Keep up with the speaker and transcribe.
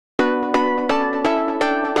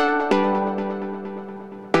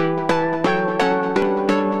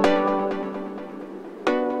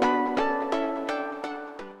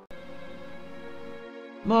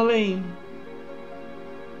Marlene.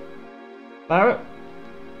 Barrett?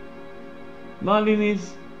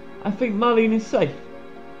 I think Marlene is safe.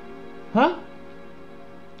 Huh?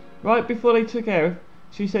 Right before they took her,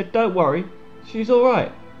 she said, "Don't worry, she's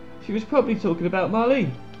alright." She was probably talking about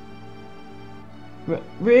Marlene.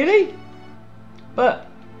 Really? But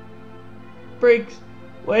Briggs,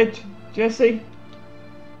 Wedge, Jesse,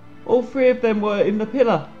 all three of them were in the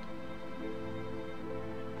pillar.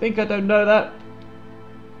 Think I don't know that?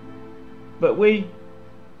 But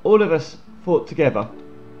all of us, fought together.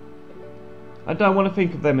 I don't want to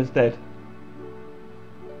think of them as dead.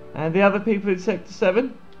 And the other people in Sector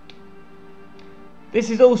 7? This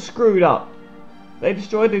is all screwed up. They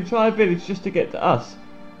destroyed the entire village just to get to us.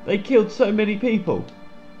 They killed so many people.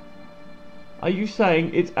 Are you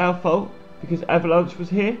saying it's our fault because Avalanche was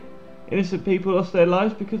here? Innocent people lost their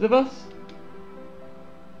lives because of us?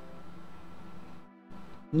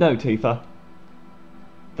 No, Tifa.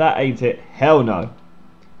 That ain't it. Hell no.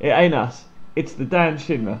 It ain't us. It's the damn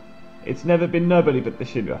Shinra. It's never been nobody but the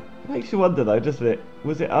Shinra. It makes you wonder though, doesn't it?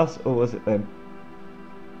 Was it us or was it them?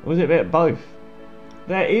 Or was it a bit of both?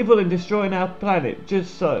 They're evil and destroying our planet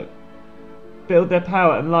just so. Build their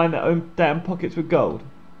power and line their own damn pockets with gold.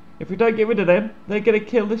 If we don't get rid of them, they're gonna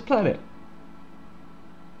kill this planet.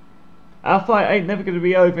 Our fight ain't never gonna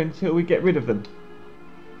be over until we get rid of them.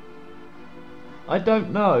 I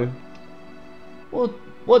don't know.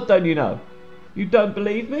 What don't you know? You don't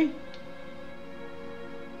believe me?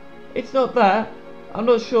 It's not that. I'm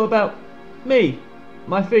not sure about me,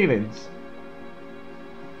 my feelings.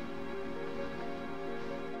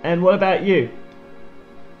 And what about you?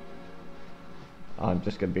 I'm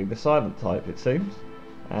just going to be the silent type, it seems,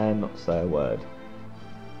 and not say a word.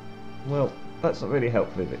 Well, that's not really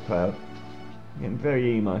helpful, is it, Cloud? I'm getting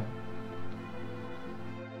very emo.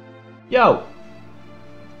 Yo!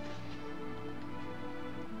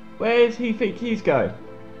 Where does he think he's going?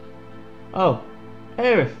 Oh,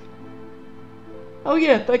 Aerith. Oh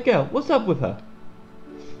yeah, that girl. What's up with her?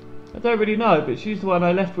 I don't really know, but she's the one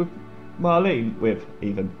I left with Marlene with,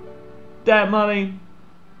 even. Damn Marlene.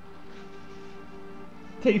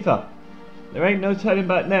 Tifa. There ain't no turning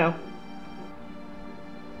back now.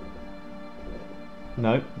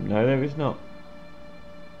 No, there is not.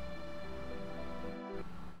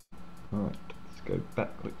 Alright, let's go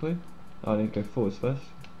back quickly. Oh, I need to go forwards first.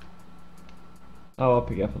 Oh, I'll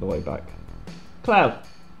pick it up on the way back. Cloud!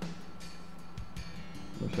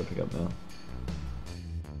 What should I pick up now?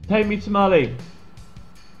 Take me to Marlene.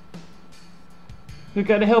 You're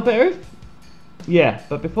going to help Aerith? Yeah,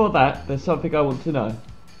 but before that, there's something I want to know.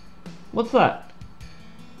 What's that?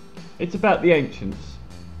 It's about the ancients.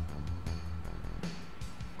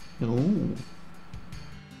 Ooh.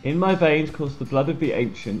 In my veins course the blood of the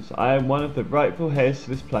ancients. I am one of the rightful heirs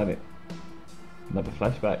to this planet. Another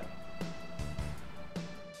flashback.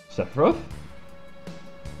 Sephiroth?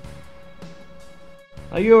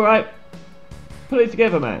 Are you alright? Pull it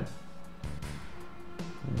together, man.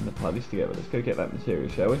 I'm gonna pile this together. Let's go get that material,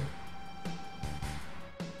 shall we?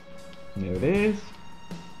 There it is.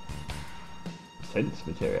 Sense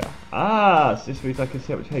material. Ah, so this means I can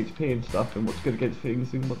see how much HP and stuff and what's good against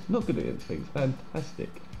things and what's not good against things. Fantastic.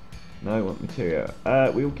 Now I want material.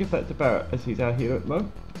 We will give that to Barrett as he's our hero at the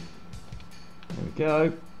moment. There we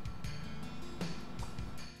go.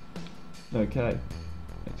 Okay,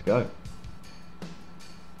 let's go.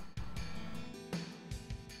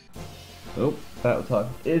 Oh, battle time.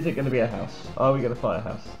 Is it going to be a house? Are we going to fight a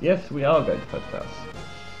house? Yes, we are going to fight a house.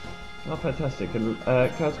 Oh, fantastic. And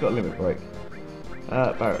Cloud's got a limit break.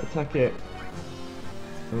 Barrett, attack it.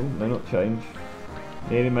 Oh, no, not change.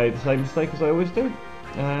 Nearly made the same mistake as I always do.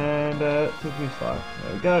 And, use fire.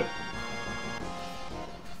 There we go.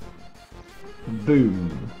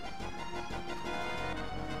 Boom.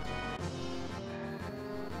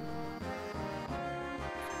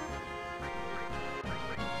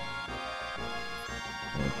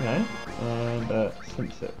 Okay, and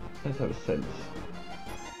sense it. Let's have a sense.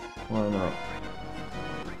 Why not?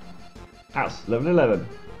 House, level 11.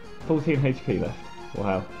 14 HP left.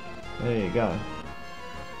 Wow. There you go.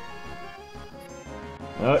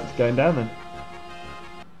 Oh, it's going down then.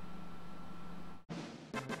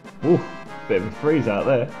 Ooh, bit of a freeze out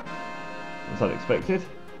there. That's unexpected.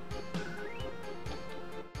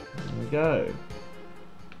 There we go.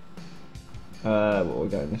 Well, we're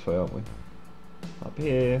going this way, aren't we? Up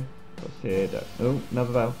here. What's here? Oh,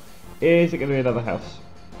 another valve. Is it going to be another house?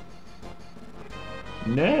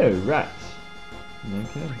 No, rats.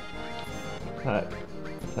 Okay. Attack.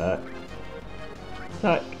 Attack.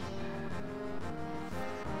 Attack.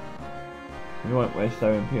 We won't waste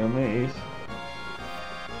our MP on these.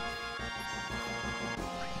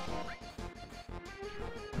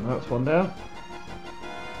 That's one down.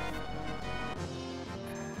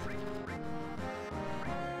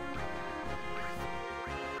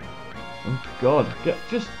 Oh God!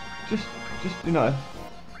 Just, you know,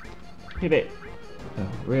 hit it. Oh,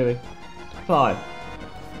 really? 5.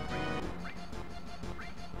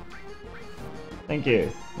 Thank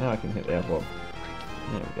you. Now I can hit the other one.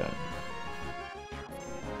 There we go.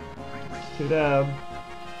 2 down.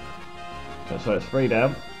 So it's 3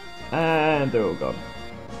 down. And they're all gone.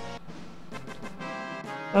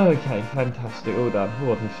 Okay, fantastic. All done.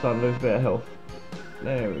 Oh, I'm starting to lose a bit of health.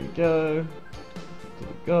 There we go. To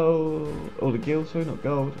the gold. Oh, the gil, sorry, not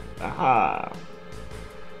gold. Aha!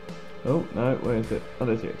 Oh, no, where is it? Oh,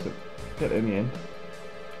 there's the exit. Get it in the end.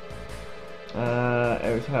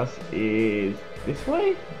 Eric's house is this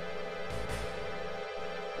way?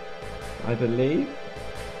 I believe.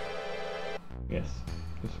 Yes,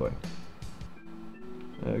 this way.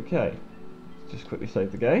 Okay, just quickly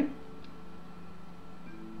save the game.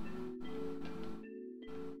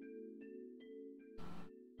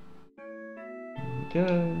 There we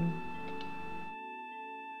go.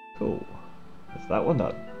 Cool. That's that one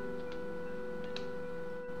done.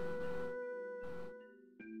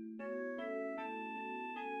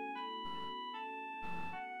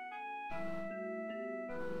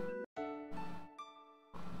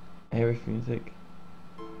 Aerith music.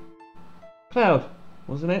 Cloud,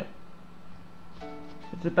 wasn't it?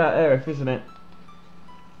 It's about Aerith, isn't it?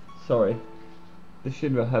 Sorry. The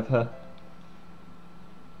Shinra have her.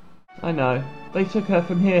 I know. They took her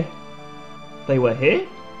from here. They were here?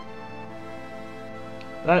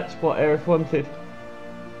 That's what Aerith wanted.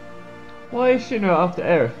 Why is Shinra after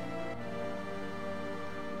Aerith?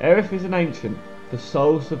 Aerith is an ancient, the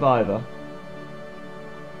sole survivor.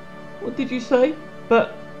 What did you say?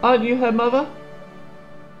 But aren't you her mother?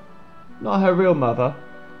 Not her real mother.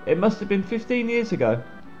 It must have been 15 years ago.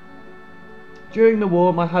 During the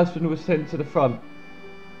war, my husband was sent to the front.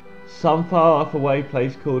 Some far off away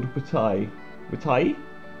place called Wutai. Wutai?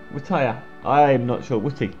 Wutaya. I'm not sure.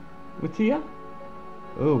 Wuti. Wutia?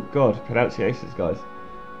 Oh God, pronunciations, guys.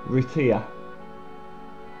 Rutia.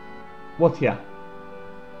 Watia.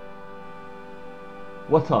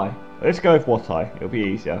 Watai. Let's go with Watai. It'll be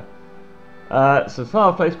easier. So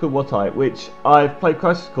far a place called Watai, which I've played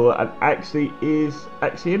Crisis Core and actually is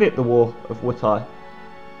in it, the War of Watai.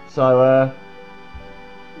 So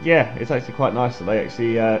yeah, it's actually quite nice that they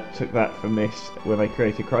actually took that from this when they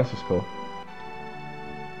created Crisis Core.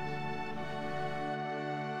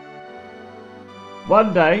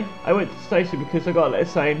 One day I went to the station because I got a letter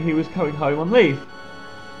saying he was coming home on leave.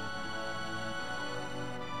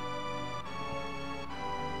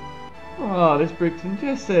 Oh, there's Briggs and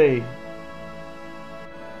Jesse.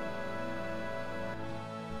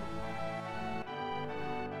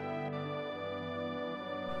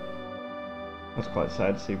 That's quite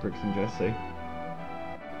sad to see Briggs and Jesse.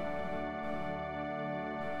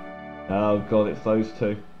 Oh God, it's those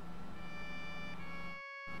two.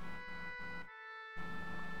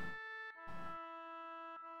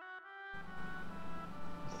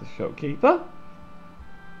 It's the shopkeeper.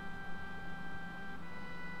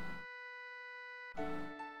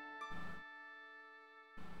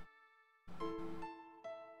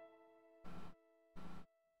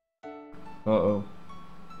 Uh-oh.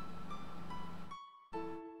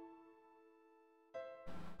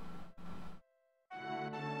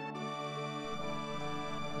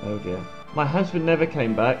 Oh dear. My husband never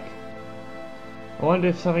came back. I wonder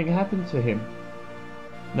if something happened to him.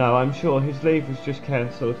 No, I'm sure his leave was just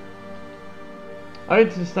cancelled. I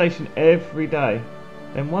went to the station every day.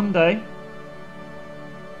 Then one day...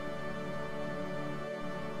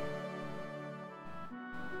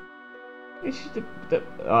 It's just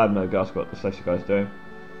I have no grasp what the station guy's doing.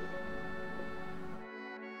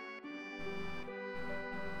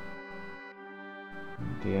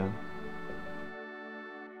 Oh dear.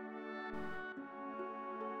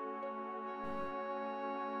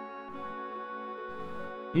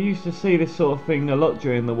 You used to see this sort of thing a lot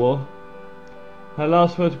during the war. Her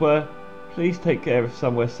last words were, "Please take care of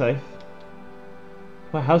somewhere safe."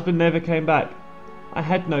 My husband never came back. I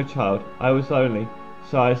had no child, I was lonely,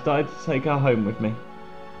 so I decided to take her home with me.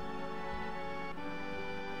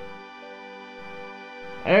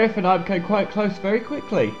 Aerith and I became quite close very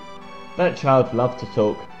quickly. That child loved to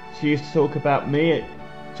talk. She used to talk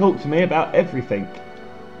to me about everything.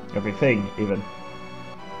 Everything, even.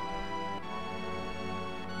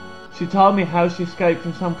 She told me how she escaped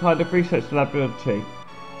from some kind of research laboratory,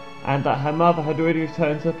 and that her mother had already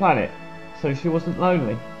returned to the planet, so she wasn't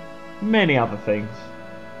lonely. Many other things.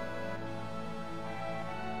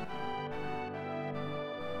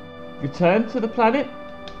 Returned to the planet?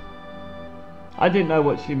 I didn't know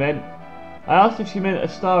what she meant. I asked if she meant a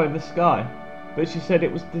star in the sky, but she said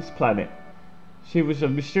it was this planet. She was a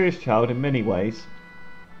mysterious child in many ways.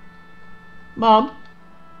 Mum?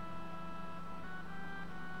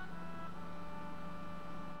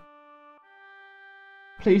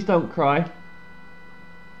 Please don't cry.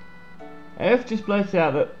 Aerith just blurted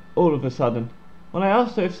out that all of a sudden. When I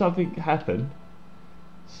asked her if something happened,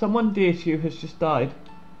 someone dear to you has just died.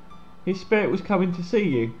 His spirit was coming to see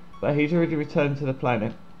you, but he's already returned to the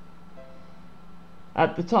planet.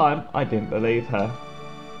 At the time, I didn't believe her.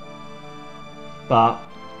 But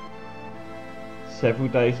several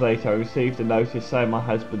days later, I received a notice saying my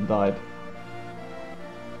husband died.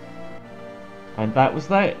 And that was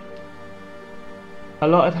that. A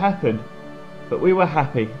lot had happened, but we were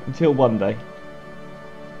happy until one day.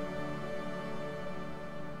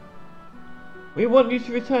 We want you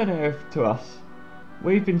to return Aerith to us.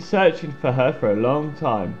 We've been searching for her for a long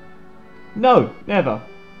time. No, never.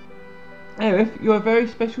 Aerith, you're a very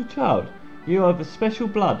special child. You are of a special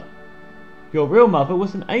blood. Your real mother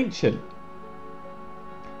was an ancient.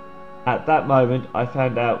 At that moment, I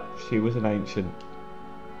found out she was an ancient.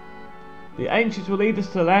 The ancients will lead us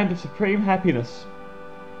to the land of supreme happiness.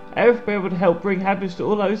 Aerith will be able to help bring happiness to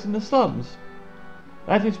all those in the slums.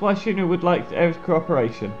 That is why Shiney would like Aerith's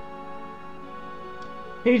cooperation.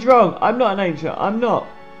 He's wrong. I'm not an ancient. I'm not.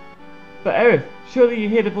 But Aerith, surely you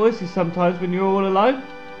hear the voices sometimes when you're all alone?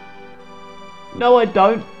 No, I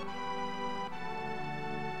don't.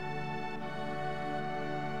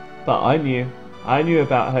 But I knew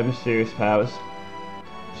about her mysterious powers.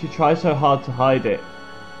 She tried so hard to hide it,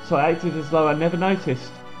 so I acted as though I never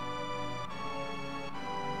noticed.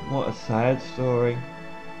 What a sad story.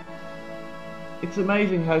 It's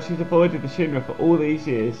amazing how she's avoided the Shinra for all these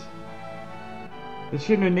years. The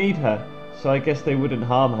Shinra need her, so I guess they wouldn't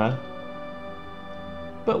harm her.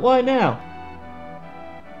 But why now?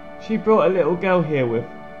 She brought a little girl here with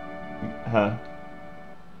her.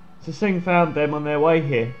 Sing found them on their way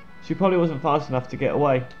here. She probably wasn't fast enough to get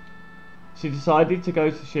away. She decided to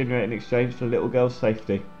go to Shinra in exchange for the little girl's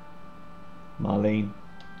safety. Marlene.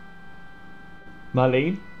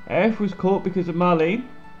 Marlene? Aerith was caught because of Marlene?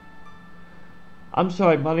 I'm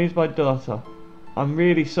sorry, Marlene's my daughter. I'm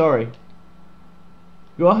really sorry.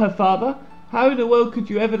 You're her father? How in the world could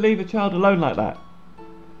you ever leave a child alone like that?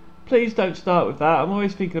 Please don't start with that. I'm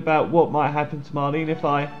always thinking about what might happen to Marlene if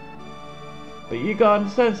I... But you gotta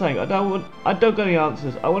understand something. I don't got any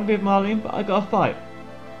answers. I want to be with Marlene, but I gotta fight.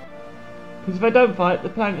 Because if I don't fight, the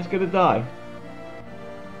planet's gonna die.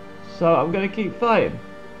 So I'm gonna keep fighting.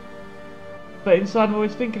 But inside I'm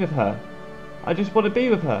always thinking of her. I just want to be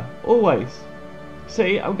with her. Always.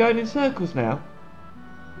 See, I'm going in circles now.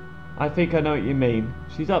 I think I know what you mean.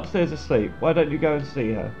 She's upstairs asleep. Why don't you go and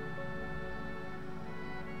see her?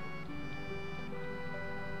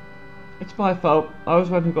 It's my fault. I was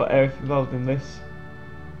the one who got Aerith involved in this.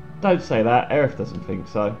 Don't say that. Aerith doesn't think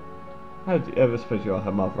so. How do you ever suppose you are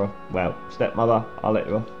her mother? Well, stepmother. I'll let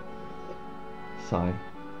you off. Sigh.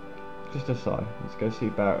 Just a sigh. Let's go see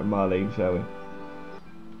Barrett and Marlene, shall we?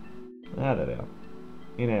 Ah, there they are.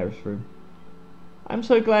 In Aerith's room. I'm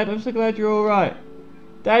so glad you're alright.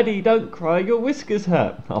 Daddy, don't cry. Your whiskers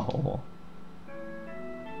hurt. Oh.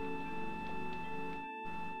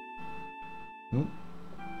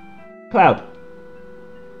 Cloud,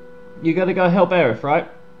 you gotta go help Aerith,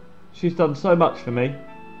 right? She's done so much for me.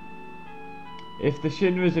 If the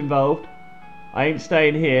Shinra's involved, I ain't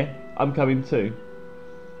staying here. I'm coming too.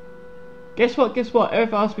 Guess what?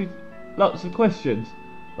 Aerith asked me lots of questions.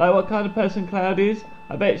 Like what kind of person Cloud is.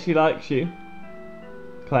 I bet she likes you.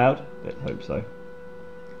 Cloud? Let's hope so.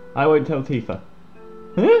 I won't tell Tifa.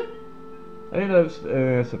 Huh? I didn't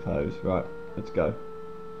know, I suppose. Right, let's go.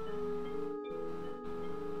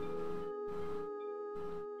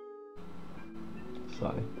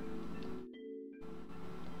 Sorry.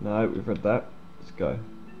 No, we've read that. Let's go.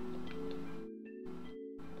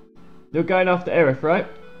 You're going after Aerith, right?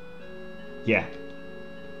 Yeah.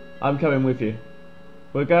 I'm coming with you.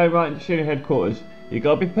 We're going right into Shinra headquarters. You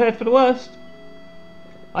gotta be prepared for the worst.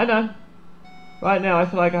 I know. Right now I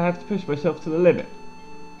feel like I have to push myself to the limit.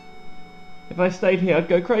 If I stayed here I'd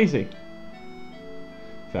go crazy.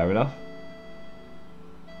 Fair enough.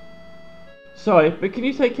 Sorry, but can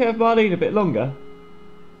you take care of Marlene a bit longer?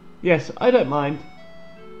 Yes, I don't mind.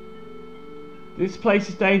 This place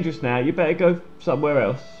is dangerous now. You better go somewhere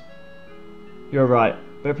else. You're right,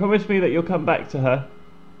 but promise me that you'll come back to her.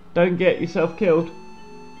 Don't get yourself killed.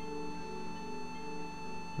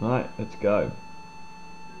 Right, let's go.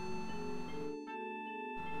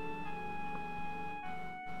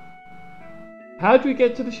 How do we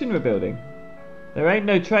get to the Shinra building? There ain't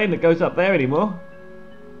no train that goes up there anymore.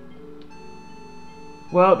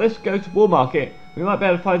 Well, let's go to War Market. We might be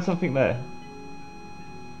able to find something there.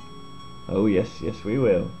 Oh yes, yes we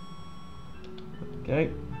will.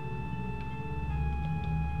 Okay.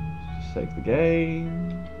 Just save the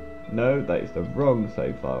game. No, that is the wrong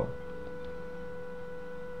save file.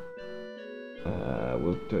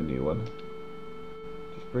 We'll do a new one.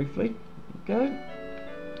 Just briefly. Go.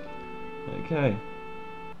 Okay.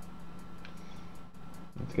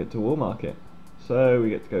 Let's get to War Market. So we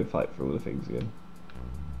get to go fight for all the things again.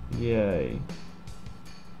 Yay.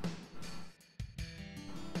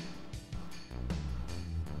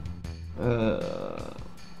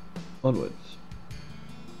 Onwards.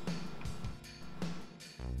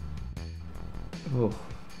 Oh.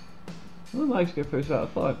 I might actually go first out of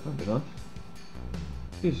 5, that'd be nice.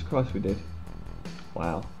 Jesus Christ, we did.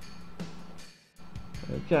 Wow.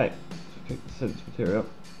 Okay, let's pick the sense material up.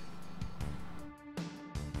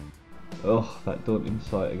 Oh, that daunting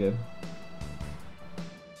sight again.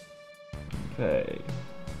 Okay.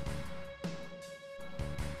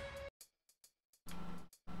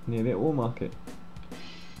 Nearly at War Market.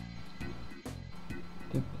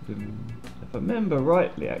 If I remember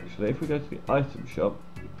rightly, actually, if we go to the item shop.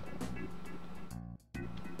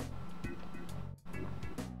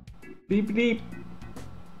 Beep beep.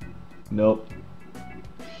 Nope.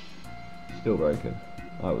 Still broken.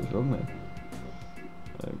 I was wrong then.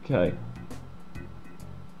 Okay.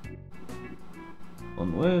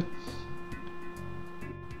 Onwards.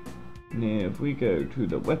 Now if we go to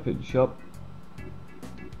the weapon shop.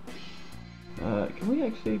 Can we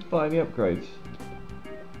actually buy the upgrades?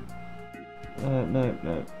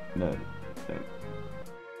 No.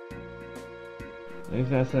 There's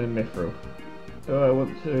now something mithril. Do I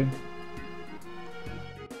want to?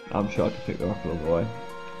 I'm sure I can pick them up along the way.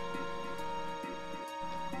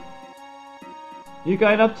 You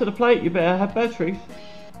going up to the plate? You better have batteries.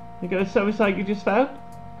 You gonna sell me something you just found?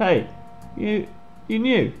 Hey, you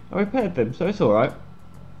knew. I repaired them, so it's alright.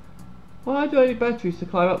 Why do I need batteries to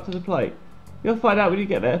climb up to the plate? You'll find out when you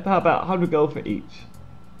get there. How about 100 gold for each?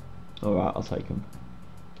 Alright, I'll take them.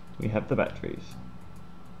 We have the batteries.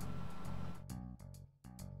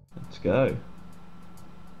 Let's go.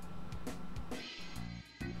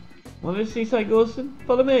 Want to see something awesome?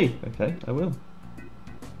 Follow me. Okay, I will.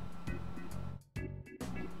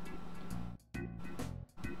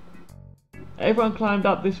 Everyone climbed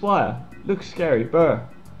up this wire. Looks scary, brr.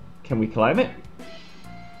 Can we climb it?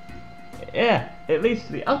 Yeah, it leads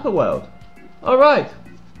to the upper world. Alright,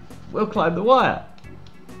 we'll climb the wire.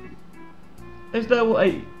 There's no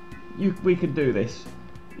way we can do this.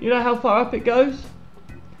 You know how far up it goes?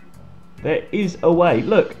 There is a way.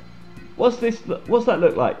 Look, what's that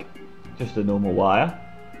look like? Just a normal wire.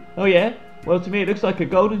 Oh yeah? Well, to me it looks like a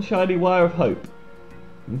golden shiny wire of hope.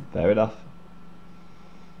 Fair enough.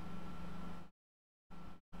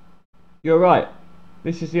 You're right.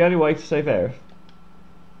 This is the only way to save Aerith.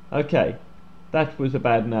 Okay, that was a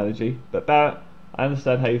bad analogy, but Barrett, I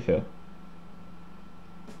understand how you feel.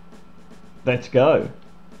 Let's go.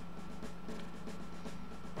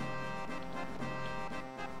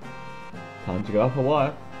 Time to go up a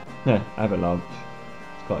wire. Avalanche.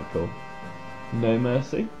 It's quite cool. No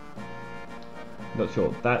mercy. Not sure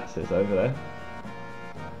what that says over there.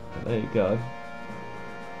 But there you go.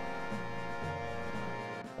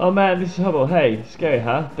 Oh man, this is horrible. Hey, scary,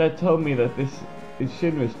 huh? Dad told me that this is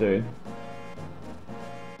Shin was doing.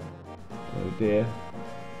 Oh dear.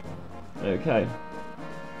 Okay.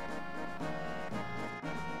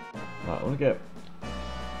 Right, I want to get...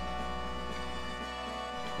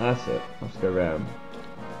 That's it. Let's go round.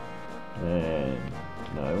 And...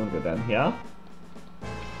 No, I want to go down here.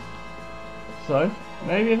 So,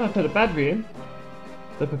 maybe if I put a battery in,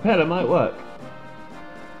 the propeller might work.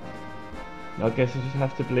 I guess I just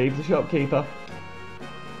have to believe the shopkeeper.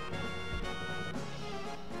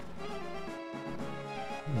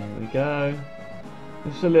 There we go.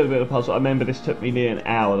 This is a little bit of a puzzle. I remember this took me near an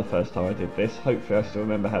hour the first time I did this. Hopefully I still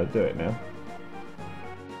remember how to do it now.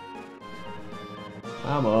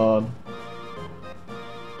 Come on.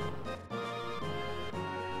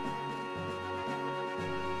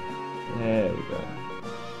 There we go.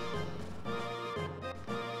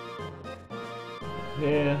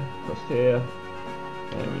 Here, across here.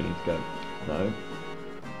 There we need to go. No.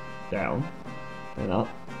 Down. Then up.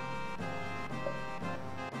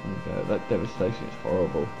 There we go. That devastation is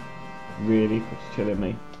horrible. Really puts chill in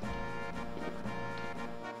me.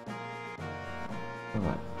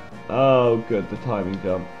 Alright. Oh good, the timing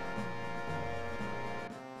jump.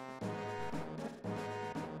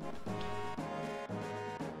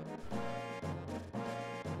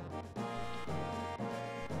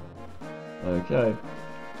 Okay.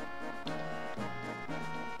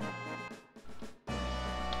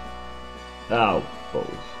 Oh, balls.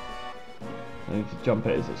 I need to jump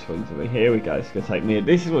it as it swings at me. Here we go. It's going to take me.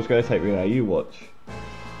 This is what's going to take me now. You watch.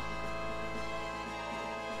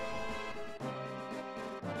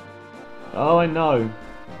 Oh, I know.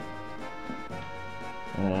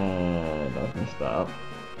 And I've messed that up.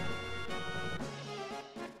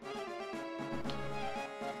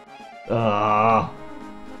 Ah!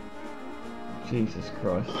 Jesus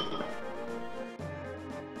Christ.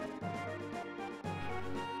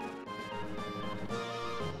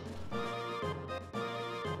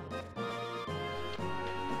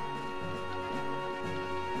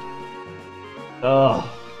 Oh.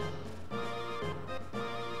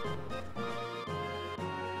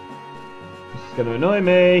 This is going to annoy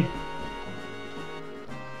me.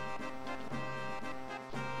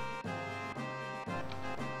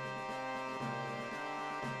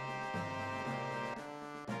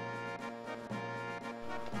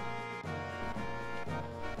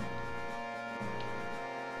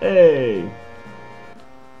 Hey!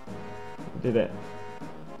 I did it.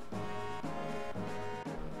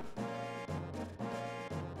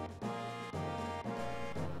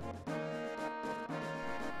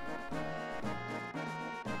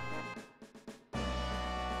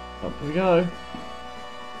 Up we go.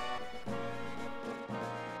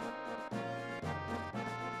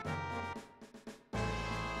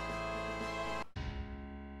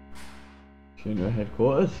 Junior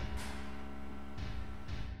headquarters.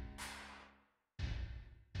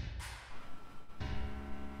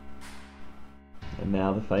 And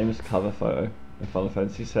now the famous cover photo of Final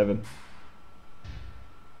Fantasy VII.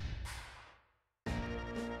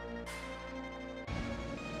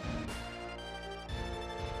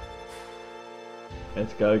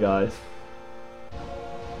 Let's go, guys.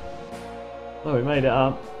 Oh, we made it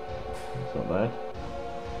up. That's not bad.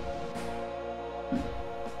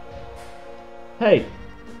 Hey,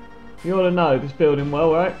 you ought to know this building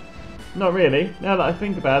well, right? Not really. Now that I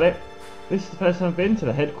think about it, this is the first time I've been to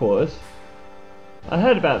the headquarters. I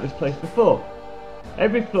heard about this place before.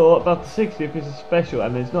 Every floor above the 60th is a special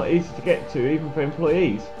and it's not easy to get to even for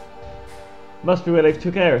employees. Must be where they've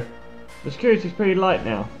took Aerith. The security's pretty light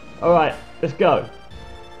now. Alright, let's go.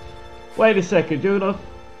 Wait a second, you're not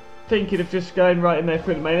thinking of just going right in there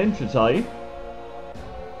through the main entrance, are you?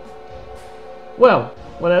 Well,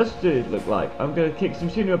 what else does it look like? I'm going to kick some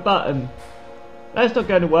Shiney a butt and... That's not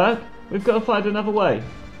going to work. We've got to find another way.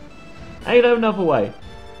 Ain't no another way.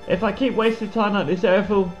 If I keep wasting time like this, Aerith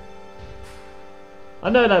will... I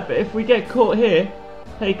know that, but if we get caught here...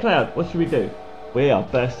 Hey Cloud, what should we do? We are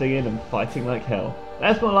bursting in and fighting like hell.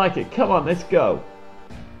 That's more like it. Come on, let's go.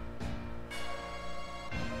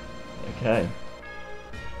 Okay.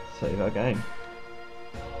 Save our game.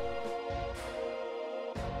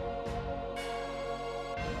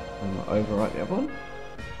 I'm going to overwrite the other one.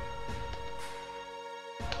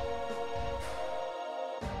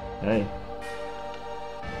 Hey.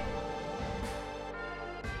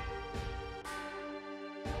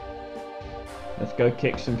 Let's go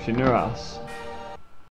kick some Shiney ass.